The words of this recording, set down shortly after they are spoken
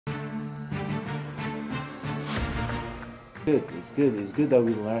Good. It's good. It's good that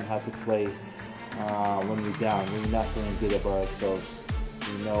we learn how to play when we're down, when we're not feeling good about ourselves.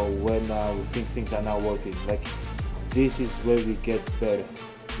 When we think things are not working. Like, this is where we get better,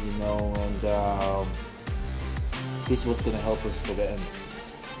 and this is what's going to help us for the end.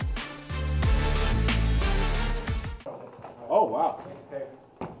 Oh, wow.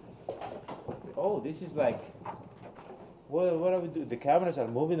 Oh, this is like, what are we doing? The cameras are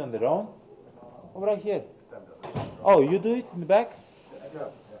moving on their own? Oh, right here. Oh, you do it in the back?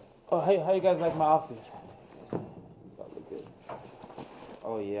 Oh, hey, how you guys like my outfit? I look good.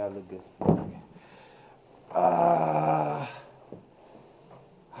 Oh, yeah, I look good. All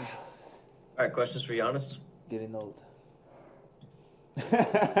right, questions for Giannis? Getting old.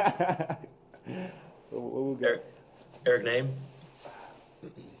 What we got? Eric Name?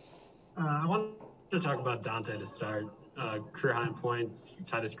 I want to talk about Donte to start. Career high in points,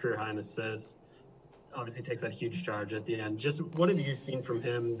 tied his career high in assists. Obviously takes that huge charge at the end. Just what have you seen from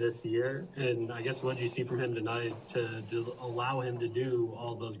him this year? And I guess what did you see from him tonight to allow him to do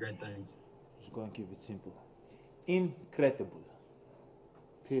all those great things? Just going to keep it simple. Incredible.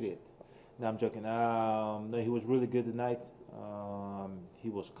 Period. No, I'm joking. No, he was really good tonight. He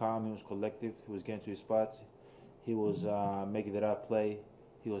was calm. He was collective. He was getting to his spots. He was making the right play.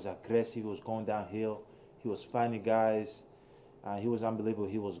 He was aggressive. He was going downhill. He was finding guys. He was unbelievable.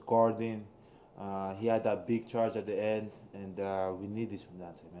 He was guarding. He had that big charge at the end, and we need this from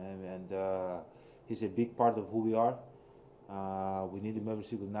Donte, man. And he's a big part of who we are. We need him every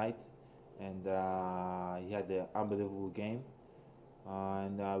single night, and he had an unbelievable game,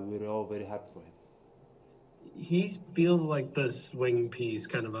 and we're all very happy for him. He feels like the swing piece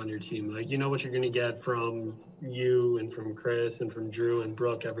kind of on your team. Like, you know what you're going to get from you and from Khris and from Drew and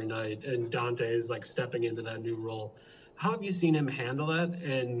Brooke every night, and Donte is like stepping into that new role. How have you seen him handle that?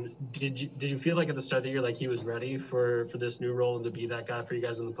 And did you feel like at the start of the year like he was ready for this new role and to be that guy for you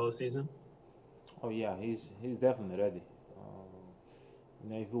guys in the postseason? Oh yeah, he's definitely ready.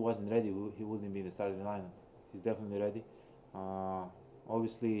 If he wasn't ready, he wouldn't be in the starting lineup. He's definitely ready.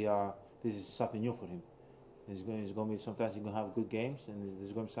 Obviously, this is something new for him. He's going to be sometimes he's going to have good games, and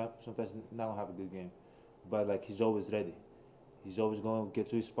there's going to be sometimes not going to have a good game. But like, he's always ready. He's always going to get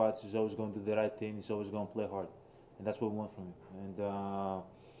to his spots. He's always going to do the right thing. He's always going to play hard. And that's what we want from him.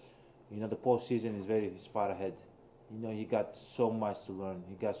 And the postseason is far ahead. He got so much to learn.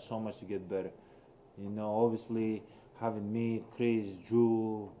 He got so much to get better. Obviously having me, Khris,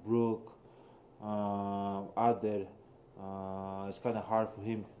 Drew, Brooke out there, it's kind of hard for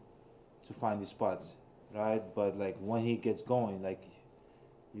him to find the spots, right? But like, when he gets going, like,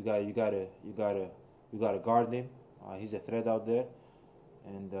 you gotta guard him. He's a threat out there.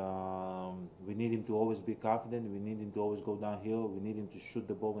 And we need him to always be confident. We need him to always go downhill. We need him to shoot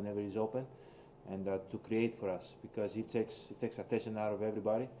the ball whenever he's open, and to create for us, because he takes attention out of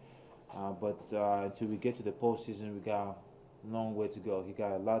everybody. But until we get to the postseason, we got a long way to go. He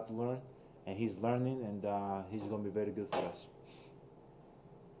got a lot to learn, and he's learning, and he's going to be very good for us.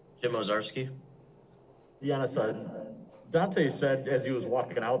 Jim Ozarski? Giannis, Donte said as he was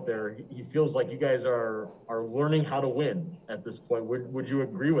walking out there, he feels like you guys are learning how to win at this point. Would you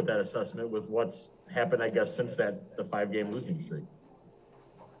agree with that assessment with what's happened, I guess, since the 5-game losing streak?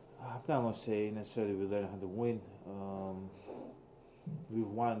 I'm not going to say necessarily we learned how to win. We've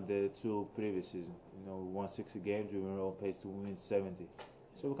won the 2 previous seasons. We won 60 games. We were on pace to win 70.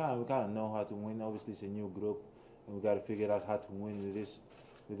 So we kind of know how to win. Obviously, it's a new group, and we got to figure out how to win with this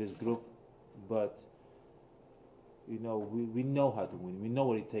group. But we know how to win. We know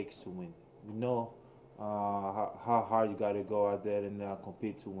what it takes to win. We know how hard you got to go out there and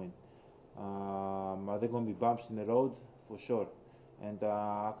compete to win. Are there going to be bumps in the road? For sure. And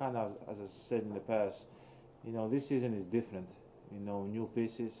I kind of, as I said in the past, this season is different. New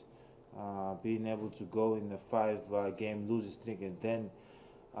pieces, being able to go in a 5-game losing streak and then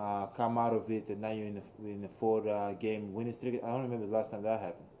come out of it, and now you're in a 4-game winning streak. I don't remember the last time that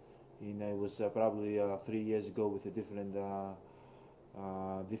happened. It was probably 3 years ago with a different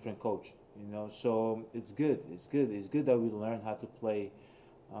coach. So it's good. It's good that we learn how to play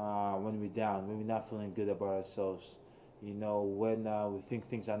when we're down, when we're not feeling good about ourselves. When we think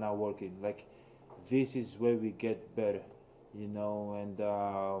things are not working. Like, this is where we get better. And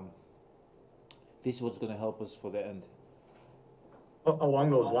this is what's going to help us for the end. Along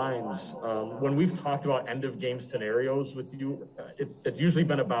those lines, when we've talked about end-of-game scenarios with you, it's usually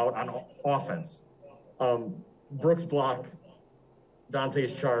been about on offense. Brooks' block,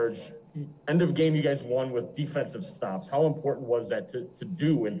 Donte's charge. End of game, you guys won with defensive stops. How important was that to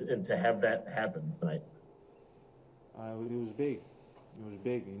do and to have that happen tonight? It was big. It was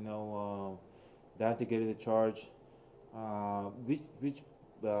big. Donte getting the charge. Which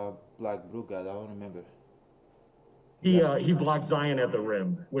black Brook guy? I don't remember. He blocked Zion at the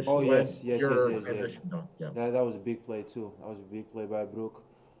rim, which Oh led yes, your yes. transition dunk. Yeah. That was a big play too. That was a big play by Brook.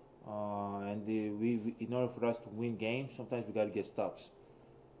 And we in order for us to win games, sometimes we got to get stops,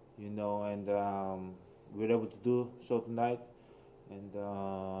 you know. And we were able to do so tonight. And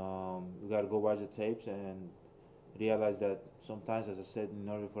we got to go watch the tapes and realize that sometimes, as I said, in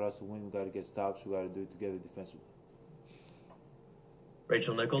order for us to win, we got to get stops. We got to do it together defensively.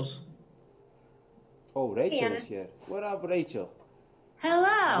 Rachel Nichols. Oh, Rachel Giannis. is here. What up, Rachel?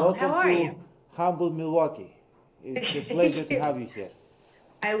 Hello, Welcome how are to you? humble Milwaukee. It's a pleasure to have you here.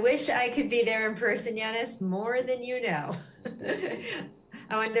 I wish I could be there in person, Giannis, more than you know.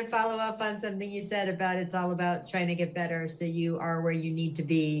 I wanted to follow up on something you said about it's all about trying to get better so you are where you need to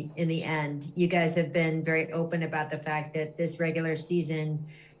be in the end. You guys have been very open about the fact that this regular season,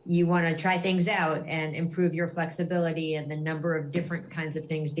 you want to try things out and improve your flexibility and the number of different kinds of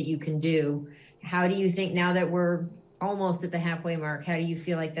things that you can do. How do you think now that we're almost at the halfway mark, how do you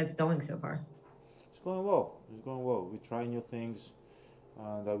feel like that's going so far? It's going well. It's going well. We're trying new things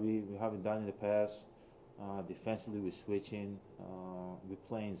that we haven't done in the past. Defensively, we're switching. We're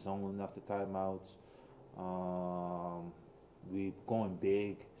playing zone after timeouts. We're going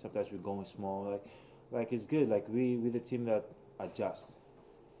big. Sometimes we're going small. Like it's good. Like we're the team that adjusts,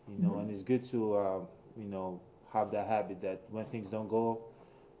 you know. And it's good to you know, have that habit that when things don't go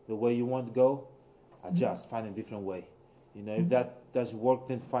the way you want to go, adjust, find a different way. You know, if that doesn't work,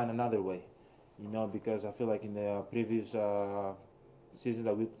 then find another way. You know, because I feel like in the previous season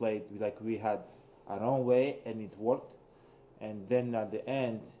that we played, we had our own way and it worked. And then at the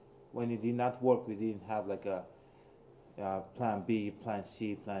end, when it did not work, we didn't have like a plan B, plan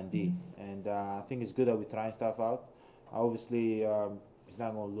C, plan D. And I think it's good that we're trying stuff out. Obviously, it's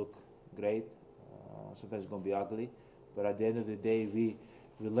not going to look great. Sometimes it's going to be ugly. But at the end of the day, we're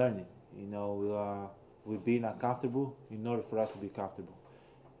learning. You know, we're being uncomfortable in order for us to be comfortable.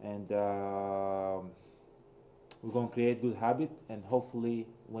 And we're going to create good habit, and hopefully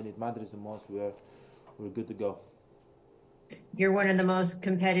when it matters the most, we're good to go. You're one of the most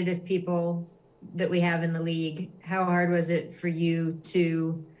competitive people that we have in the league. How hard was it for you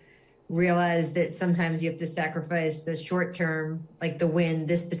to realize that sometimes you have to sacrifice the short term, like the win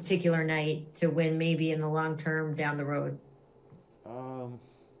this particular night, to win maybe in the long term down the road?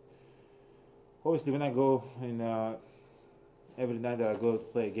 Obviously, when I go in every night that I go to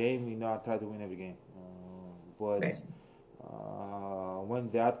play a game, you know, I try to win every game. But Right. When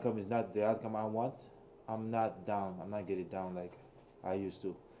the outcome is not the outcome I want, I'm not down. I'm not getting down like I used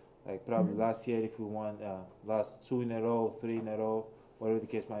to. Like probably last year, if we won last 2 in a row, 3 in a row, whatever the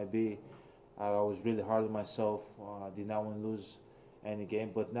case might be, I was really hard on myself. Did not want to lose any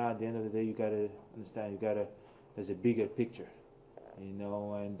game. But now at the end of the day, you gotta understand. There's a bigger picture, you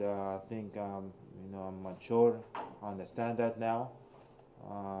know. And I think you know, I'm mature. I understand that now.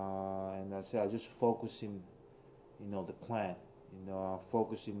 And I say I just focus in, you know, the plan. You know,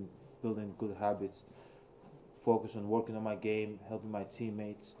 focus in building good habits. Focus on working on my game, helping my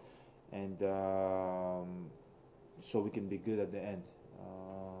teammates, and so we can be good at the end.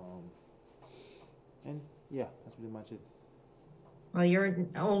 And yeah, that's pretty much it. Well, you're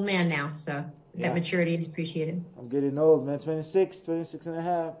an old man now, so Yeah. that maturity is appreciated. I'm getting old, man. 26 and a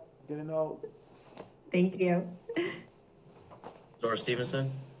half. Getting old. Thank you. Dora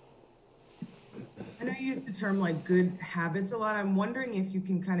Stevenson. I know you use the term like good habits a lot. I'm wondering if you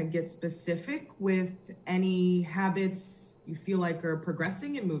can kind of get specific with any habits you feel like are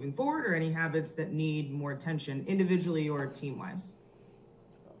progressing and moving forward, or any habits that need more attention individually or team-wise.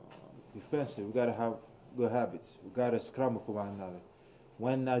 Defensive, we gotta have good habits. We gotta scramble for one another.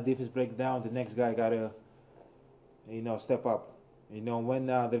 When our defense breaks down, the next guy gotta, you know, step up. You know, when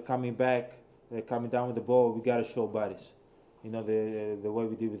they're coming back, they're coming down with the ball, we gotta show bodies. You know, the way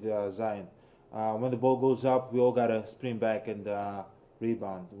we did with Zion. When the ball goes up, we all gotta sprint back and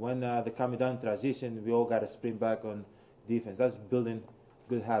rebound. When they're coming down in transition, we all gotta sprint back on defense. That's building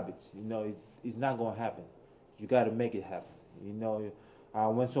good habits. You know, it's not gonna happen. You gotta make it happen. You know,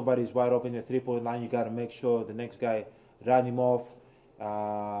 when somebody's wide open in the 3-point line, you gotta make sure the next guy run him off,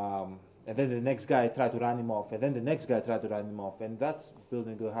 and then the next guy try to run him off, and then the next guy try to run him off, and that's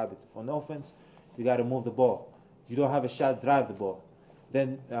building a good habit. On offense, you gotta move the ball. You don't have a shot, drive the ball,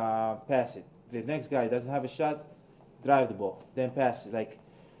 then pass it. The next guy doesn't have a shot, drive the ball, then pass it. Like,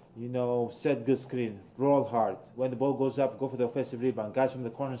 you know, set good screen, roll hard. When the ball goes up, go for the offensive rebound. Guys from the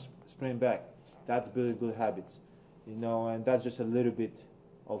corners sprint back. That's building good habits, you know, and that's just a little bit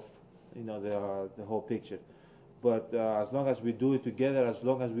of, you know, the whole picture. But as long as we do it together, as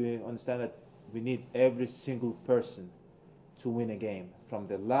long as we understand that we need every single person to win a game, from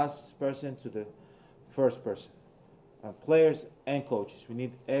the last person to the first person. Players and coaches, we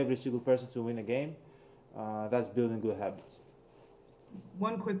need every single person to win a game. That's building good habits.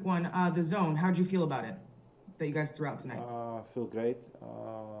 One quick one, the zone, how'd you feel about it that you guys threw out tonight? Feel great.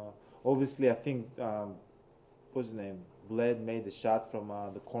 Obviously, I think, what's his name? Bled made the shot from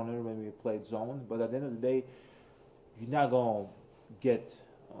the corner when we played zone. But at the end of the day, you're not going to get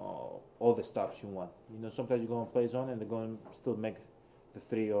all the stops you want. You know, sometimes you're going to play zone and they're going to still make the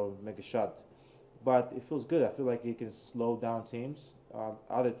three or make a shot. But it feels good. I feel like it can slow down teams.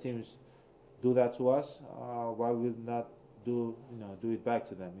 Other teams do that to us. Why would not do it back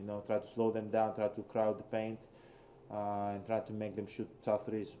to them? You know, try to slow them down, try to crowd the paint, and try to make them shoot tough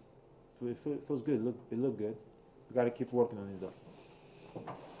threes. It feels good. It looked good. We got to keep working on it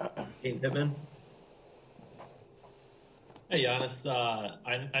though. Team Pittman. Hey Giannis,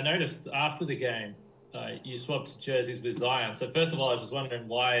 I noticed after the game you swapped jerseys with Zion. So first of all, I was just wondering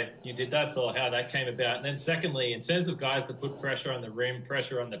why you did that or how that came about. And then secondly, in terms of guys that put pressure on the rim,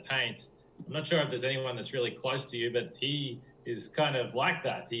 pressure on the paint, I'm not sure if there's anyone that's really close to you, but he is kind of like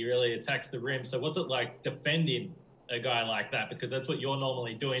that. He really attacks the rim. So what's it like defending a guy like that? Because that's what you're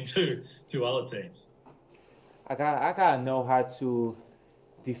normally doing to other teams. I gotta know how to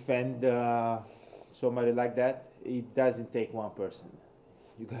defend somebody like that. It doesn't take one person.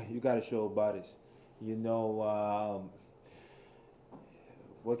 You gotta show bodies. You know,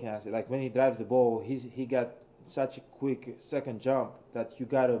 what can I say? Like when he drives the ball, he got such a quick second jump that you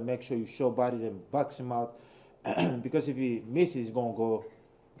gotta make sure you show body and box him out. Because if he misses, he's gonna go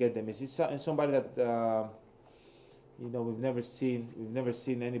get the miss. It's somebody that you know, we've never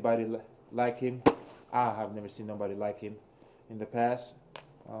seen anybody like him. I have never seen nobody like him in the past.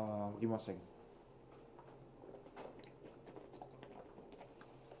 Give me 1 second.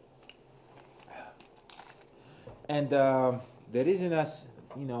 And the reason us,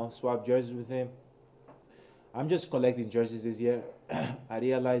 you know, swap jerseys with him, I'm just collecting jerseys this year. I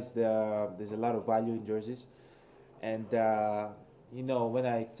realized there's a lot of value in jerseys. And, you know, when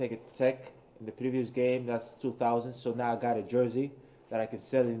I take a tech in the previous game, that's 2,000. So now I got a jersey that I can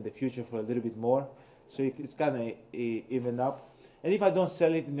sell in the future for a little bit more. So it's kind of even up. And if I don't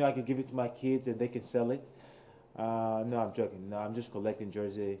sell it, you know, I can give it to my kids and they can sell it. No, I'm joking. No, I'm just collecting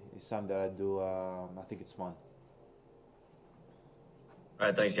jersey. It's something that I do. I think it's fun. All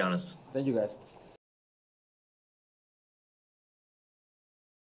right, thanks, Giannis. Thank you, guys.